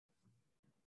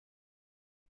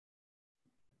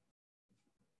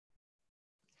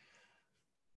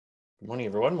Good morning,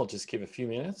 everyone. We'll just give a few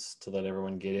minutes to let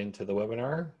everyone get into the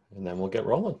webinar, and then we'll get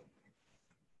rolling.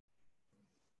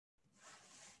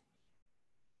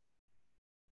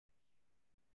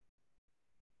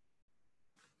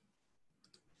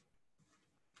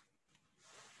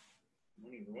 Good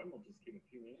morning, everyone. We'll just give a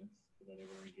few minutes to let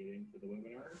everyone get into the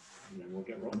webinar, and then we'll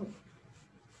get rolling.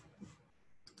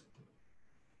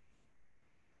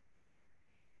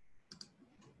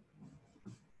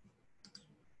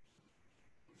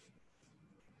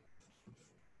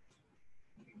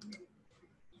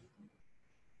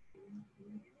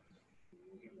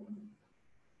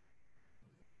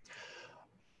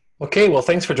 Okay, well,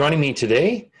 thanks for joining me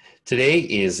today. Today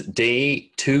is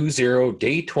day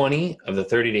 20 of the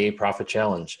 30-day profit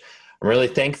challenge. I'm really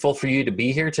thankful for you to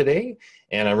be here today,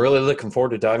 and I'm really looking forward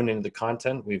to diving into the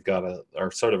content. We've got our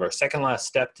second last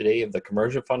step today of the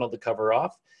conversion funnel to cover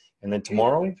off, and then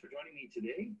tomorrow. Thanks for joining me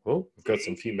today. Oh, we've got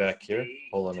some feedback here.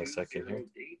 Hold on a second here.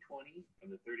 Day 20 of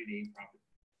the 30-day profit.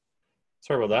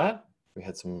 Sorry about that. We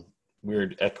had some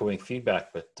weird echoing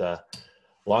feedback, but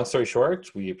long story short,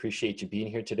 we appreciate you being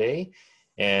here today.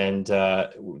 And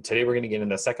today we're going to get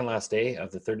into the second last day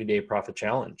of the 30-day profit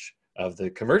challenge of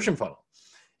the conversion funnel.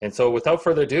 And so without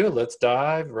further ado, let's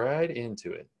dive right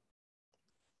into it.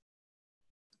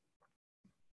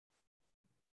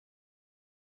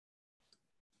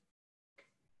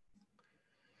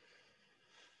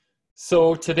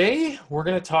 So today we're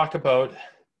going to talk about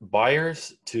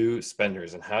buyers to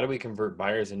spenders and how do we convert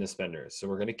buyers into spenders. So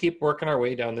we're going to keep working our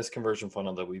way down this conversion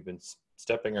funnel that we've been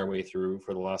stepping our way through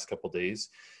for the last couple of days.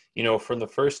 You know, from the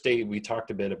first day, we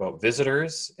talked a bit about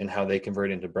visitors and how they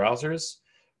convert into browsers,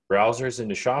 browsers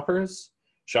into shoppers,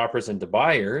 shoppers into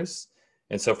buyers.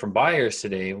 And so from buyers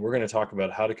today, we're going to talk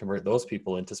about how to convert those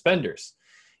people into spenders.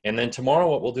 And then tomorrow,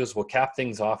 what we'll do is we'll cap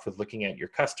things off with looking at your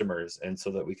customers, and so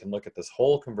that we can look at this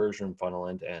whole conversion funnel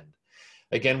end to end.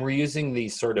 Again, we're using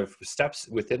these sort of steps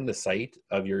within the site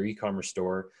of your e-commerce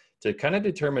store to kind of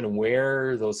determine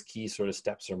where those key sort of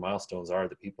steps or milestones are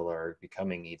that people are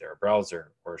becoming either a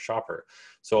browser or a shopper.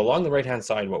 So along the right-hand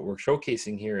side, what we're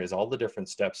showcasing here is all the different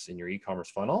steps in your e-commerce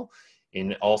funnel,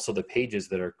 and also the pages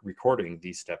that are recording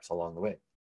these steps along the way.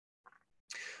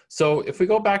 So if we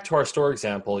go back to our store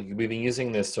example, we've been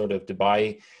using this sort of to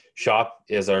buy shop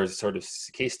as our sort of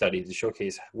case study to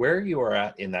showcase where you are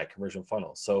at in that conversion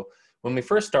funnel. So when we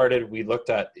first started, we looked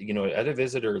at, you know, at a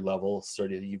visitor level,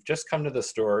 sort of you've just come to the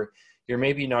store, you're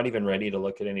maybe not even ready to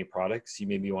look at any products. You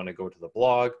maybe want to go to the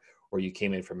blog, or you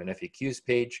came in from an FAQs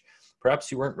page.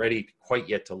 Perhaps you weren't ready quite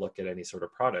yet to look at any sort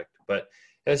of product, but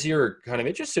as you're kind of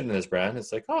interested in this brand,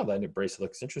 it's like, oh, that bracelet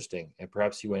looks interesting. And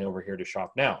perhaps you went over here to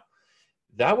shop now.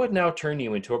 That would now turn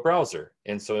you into a browser.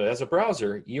 And so as a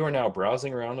browser, you are now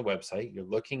browsing around the website, you're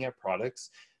looking at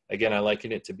products. Again, I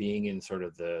liken it to being in sort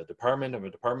of the department of a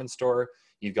department store.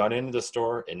 You've got into the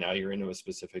store and now you're into a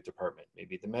specific department,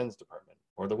 maybe the men's department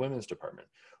or the women's department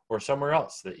or somewhere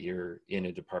else that you're in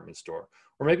a department store.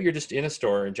 Or maybe you're just in a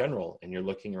store in general and you're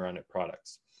looking around at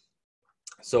products.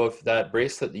 So if that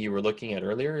bracelet that you were looking at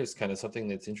earlier is kind of something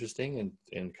that's interesting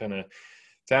and kind of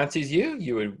fancies you,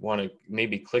 you would want to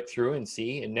maybe click through and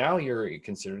see, and now you're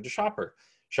considered a shopper.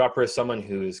 Shopper is someone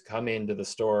who has come into the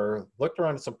store, looked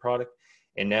around at some product,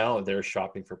 and now they're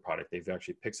shopping for product. They've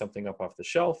actually picked something up off the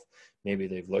shelf. Maybe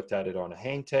they've looked at it on a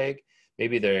hang tag.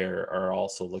 Maybe they are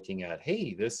also looking at,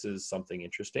 hey, this is something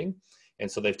interesting.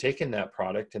 And so they've taken that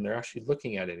product and they're actually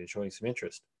looking at it and showing some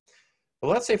interest. But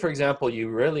let's say, for example, you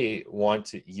really want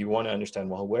to understand,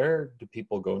 well, where do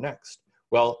people go next?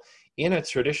 Well, in a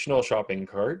traditional shopping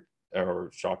cart or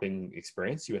shopping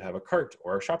experience, you would have a cart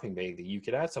or a shopping bag that you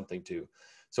could add something to.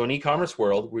 So in e-commerce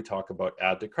world, we talk about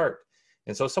add to cart.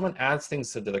 And so if someone adds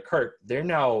things to the cart, they're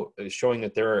now showing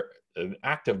that they're an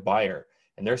active buyer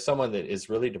and they're someone that is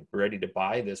really ready to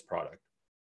buy this product.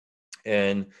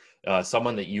 And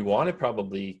someone that you want to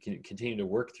probably continue to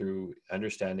work through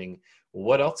understanding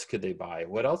what else could they buy?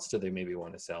 What else do they maybe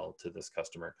want to sell to this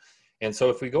customer? And so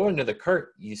if we go into the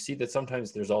cart, you see that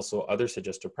sometimes there's also other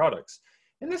suggested products.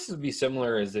 And this would be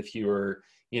similar as if you were,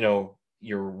 you know,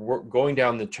 you're going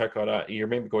down the checkout, you're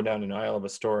maybe going down an aisle of a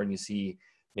store and you see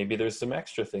maybe there's some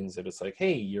extra things that it's like,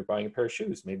 hey, you're buying a pair of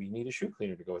shoes. Maybe you need a shoe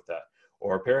cleaner to go with that,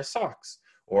 or a pair of socks,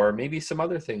 or maybe some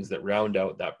other things that round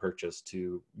out that purchase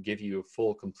to give you a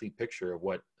full, complete picture of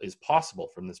what is possible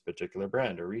from this particular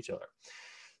brand or retailer.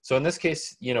 So in this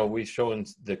case, you know, we've shown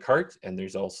the cart and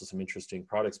there's also some interesting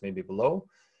products maybe below.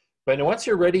 But once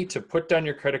you're ready to put down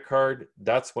your credit card,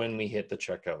 that's when we hit the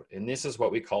checkout. And this is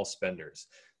what we call spenders.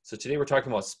 So today we're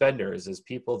talking about spenders as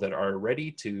people that are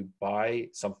ready to buy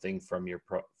something from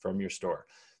your store.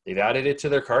 They've added it to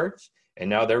their cart And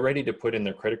now they're ready to put in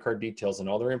their credit card details and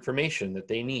all their information that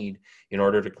they need in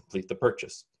order to complete the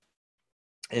purchase.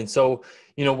 And so,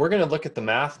 we're going to look at the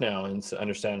math now and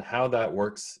understand how that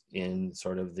works in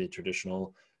sort of the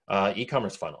traditional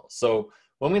e-commerce funnel. So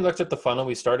when we looked at the funnel,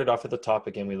 we started off at the top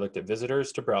again. We looked at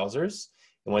visitors to browsers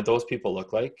and what those people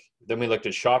look like. Then we looked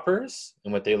at shoppers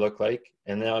and what they look like,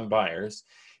 and then buyers.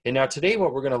 And now today,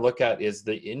 what we're going to look at is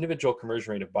the individual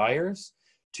conversion rate of buyers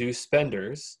to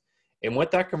spenders and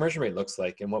what that conversion rate looks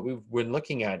like. And what we've been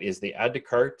looking at is the add to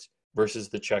cart versus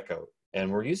the checkout.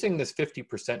 And we're using this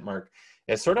 50% mark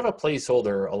as sort of a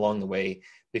placeholder along the way,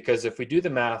 because if we do the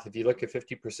math, if you look at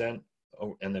 50%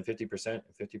 and then 50%,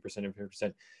 50% and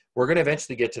 50%, we're going to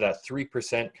eventually get to that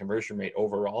 3% conversion rate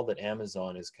overall that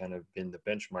Amazon has kind of been the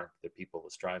benchmark that people will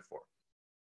strive for.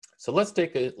 So let's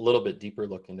take a little bit deeper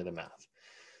look into the math.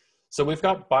 So we've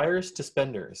got buyers to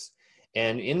spenders.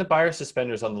 And in the buyers to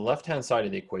spenders on the left-hand side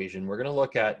of the equation, we're going to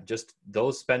look at just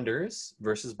those spenders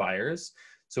versus buyers.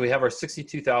 So we have our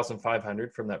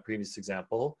 62,500 from that previous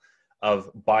example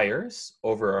of buyers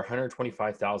over our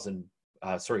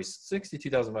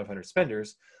 62,500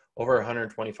 spenders over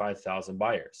 125,000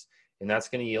 buyers. And that's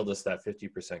going to yield us that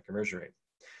 50% conversion rate.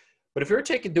 But if you're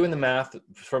doing the math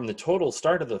from the total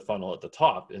start of the funnel at the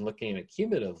top and looking at it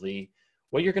cumulatively,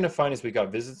 what you're going to find is we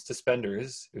got visits to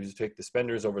spenders. If you take the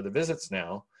spenders over the visits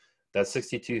now, that's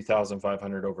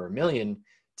 62,500 over a million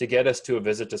to get us to a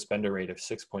visit to spender rate of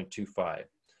 6.25.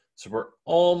 So we're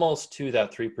almost to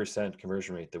that 3%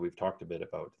 conversion rate that we've talked a bit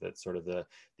about. That's sort of the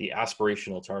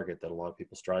aspirational target that a lot of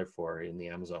people strive for in the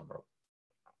Amazon world.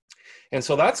 And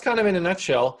so that's kind of in a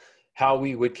nutshell how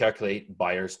we would calculate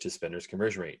buyers to spenders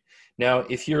conversion rate. Now,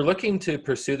 if you're looking to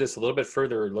pursue this a little bit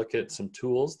further, or look at some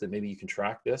tools that maybe you can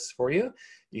track this for you,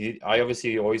 I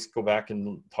obviously always go back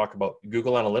and talk about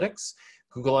Google Analytics.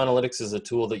 Google Analytics is a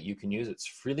tool that you can use. It's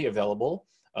freely available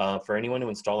for anyone to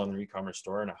install on their e-commerce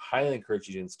store, and I highly encourage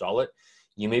you to install it.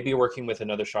 You may be working with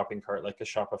another shopping cart like a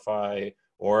Shopify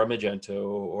or a Magento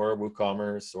or a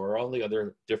WooCommerce or all the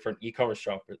other different e-commerce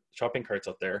shopping carts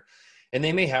out there, and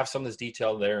they may have some of this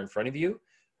detail there in front of you.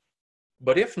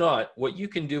 But if not, what you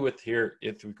can do with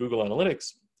Google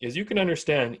Analytics is you can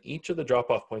understand each of the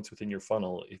drop-off points within your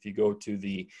funnel. If you go to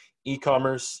the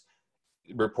e-commerce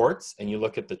reports and you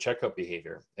look at the checkout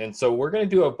behavior. And so we're going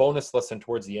to do a bonus lesson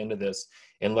towards the end of this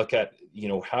and look at,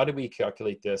 how do we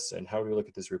calculate this and how do we look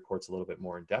at these reports a little bit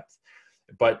more in depth.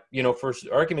 But, for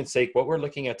argument's sake, what we're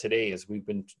looking at today is we've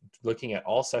been looking at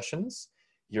all sessions,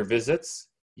 your visits,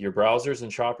 your browsers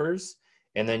and shoppers,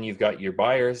 and then you've got your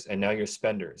buyers and now your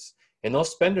spenders. And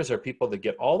those spenders are people that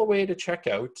get all the way to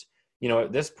checkout.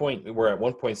 At this point, we're at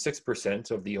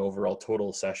 1.6% of the overall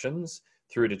total sessions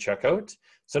through to checkout.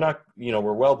 So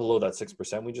we're well below that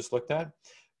 6% we just looked at.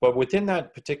 But within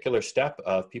that particular step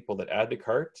of people that add to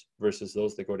cart versus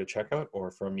those that go to checkout,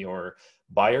 or from your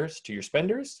buyers to your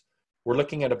spenders, we're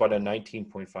looking at about a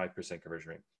 19.5% conversion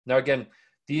rate. Now, again,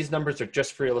 these numbers are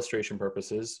just for illustration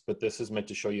purposes, but this is meant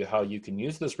to show you how you can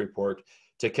use this report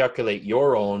to calculate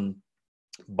your own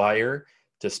buyer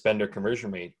to spender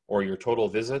conversion rate, or your total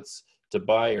visits to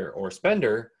buyer or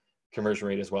spender conversion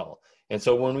rate as well. And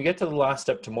so when we get to the last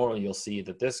step tomorrow, you'll see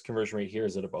that this conversion rate here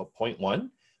is at about 0.1,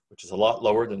 which is a lot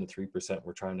lower than the 3%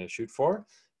 we're trying to shoot for.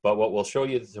 But what we'll show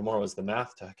you tomorrow is the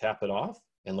math to cap it off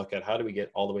and look at how do we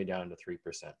get all the way down to 3%.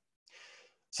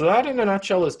 So that in a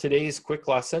nutshell is today's quick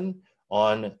lesson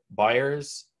on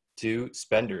buyers to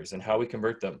spenders and how we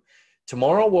convert them.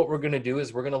 Tomorrow, what we're going to do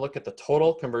is we're going to look at the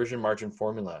total conversion margin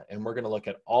formula, and we're going to look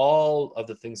at all of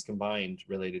the things combined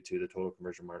related to the total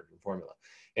conversion margin formula.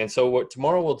 And so what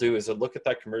tomorrow we'll do is look at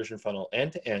that conversion funnel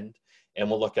end to end, and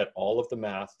we'll look at all of the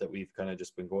math that we've kind of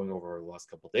just been going over the last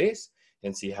couple of days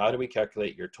and see how do we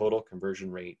calculate your total conversion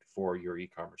rate for your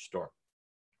e-commerce store.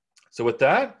 So with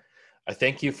that, I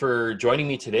thank you for joining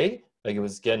me today. Like, it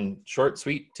was, again, short,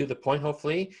 sweet, to the point,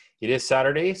 hopefully. It is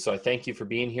Saturday, so I thank you for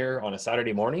being here on a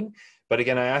Saturday morning. But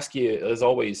again, I ask you, as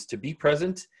always, to be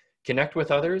present, connect with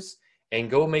others, and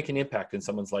go make an impact in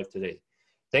someone's life today.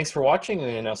 Thanks for watching,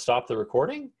 and I'll stop the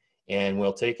recording, and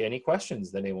we'll take any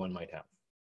questions that anyone might have.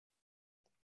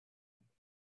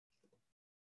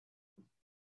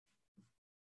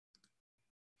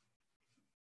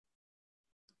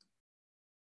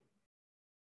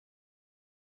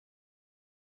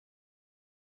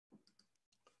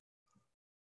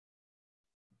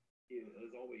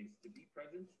 As always, to be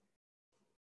present.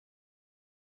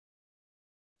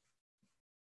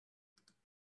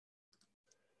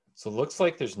 So it looks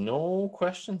like there's no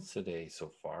questions today so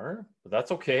far, but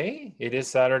that's okay. It is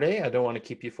Saturday. I don't want to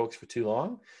keep you folks for too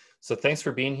long. So thanks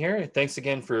for being here. Thanks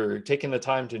again for taking the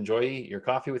time to enjoy your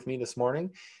coffee with me this morning.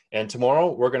 And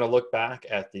tomorrow we're going to look back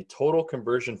at the total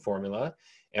conversion formula,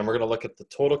 and we're going to look at the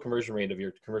total conversion rate of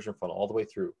your conversion funnel all the way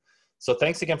through. So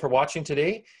thanks again for watching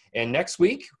today. And next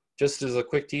week, just as a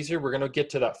quick teaser, we're going to get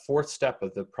to that fourth step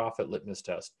of the profit litmus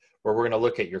test, where we're going to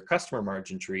look at your customer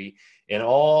margin tree and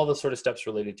all the sort of steps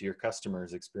related to your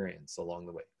customer's experience along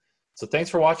the way. So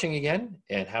thanks for watching again,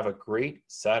 and have a great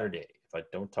Saturday. If I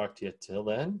don't talk to you till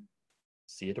then,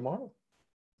 see you tomorrow.